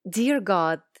Dear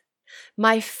God,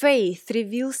 my faith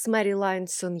reveals my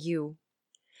reliance on you.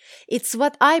 It's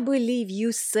what I believe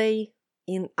you say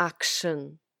in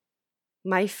action.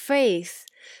 My faith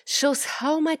shows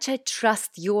how much I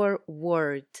trust your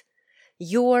word,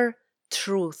 your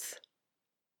truth.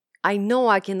 I know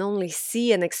I can only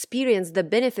see and experience the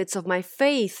benefits of my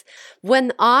faith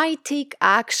when I take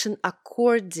action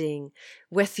according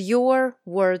with your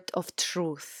word of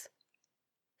truth.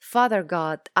 Father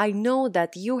God, I know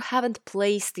that you haven't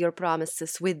placed your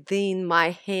promises within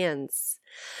my hands,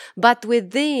 but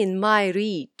within my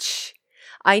reach.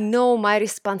 I know my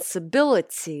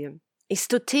responsibility is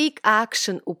to take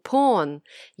action upon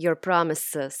your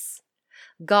promises.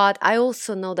 God, I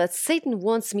also know that Satan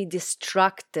wants me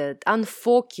distracted,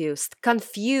 unfocused,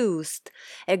 confused,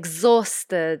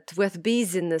 exhausted with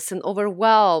busyness and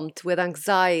overwhelmed with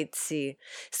anxiety,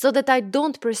 so that I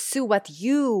don't pursue what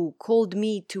you called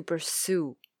me to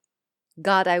pursue.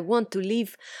 God, I want to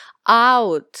live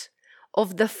out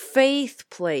of the faith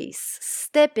place,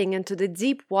 stepping into the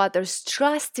deep waters,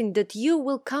 trusting that you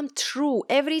will come through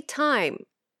every time.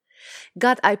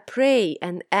 God, I pray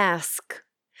and ask.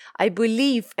 I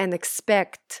believe and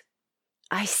expect.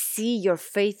 I see your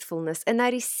faithfulness and I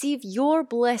receive your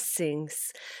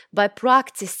blessings by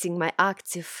practicing my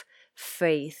active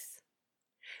faith.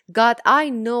 God, I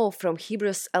know from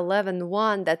Hebrews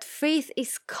 11:1 that faith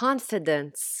is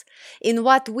confidence in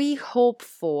what we hope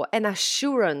for and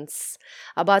assurance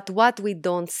about what we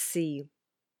don't see.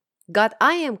 God,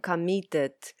 I am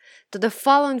committed to the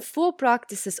following 4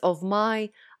 practices of my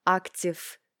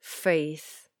active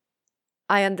faith.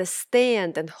 I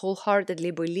understand and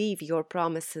wholeheartedly believe your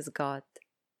promises, God.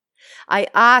 I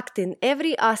act in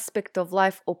every aspect of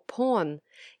life upon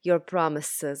your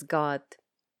promises, God.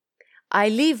 I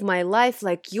live my life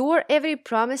like your every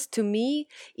promise to me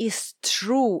is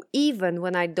true even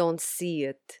when I don't see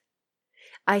it.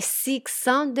 I seek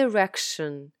sound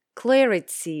direction,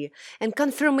 clarity, and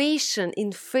confirmation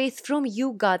in faith from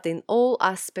you, God, in all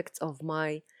aspects of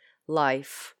my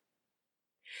life.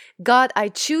 God, I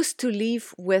choose to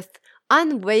live with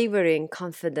unwavering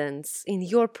confidence in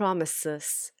your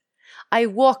promises. I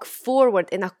walk forward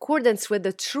in accordance with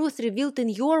the truth revealed in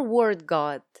your word,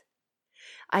 God.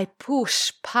 I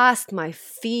push past my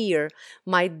fear,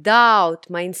 my doubt,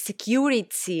 my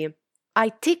insecurity. I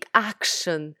take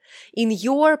action in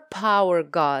your power,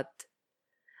 God.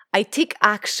 I take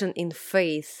action in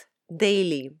faith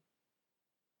daily.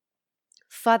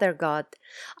 Father God,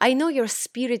 I know your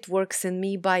Spirit works in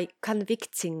me by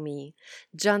convicting me,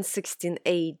 John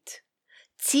 16:8,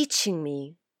 teaching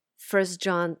me, 1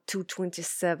 John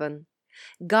 2:27,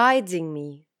 guiding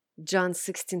me, John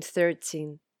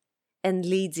 16:13, and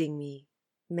leading me,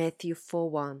 Matthew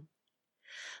 4:1.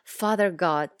 Father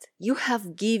God, you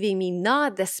have given me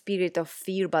not the spirit of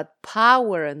fear, but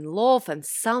power and love and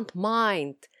sound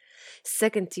mind,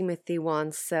 2 Timothy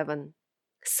 1:7.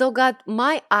 So God,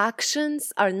 my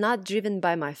actions are not driven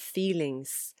by my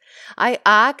feelings. I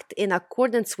act in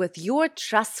accordance with your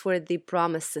trustworthy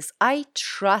promises. I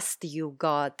trust you,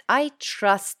 God. I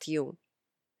trust you.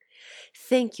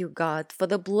 Thank you, God, for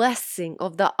the blessing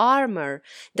of the armor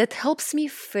that helps me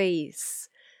face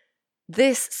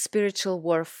this spiritual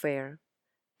warfare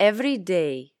every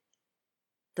day.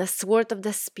 The sword of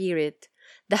the Spirit,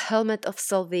 the helmet of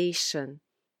salvation,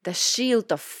 the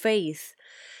shield of faith,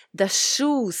 the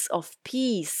shoes of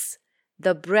peace,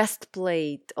 the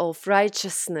breastplate of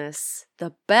righteousness,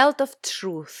 the belt of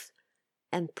truth,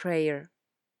 and prayer.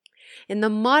 In the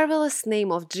marvelous name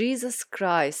of Jesus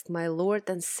Christ, my Lord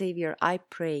and Savior, I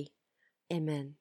pray. Amen.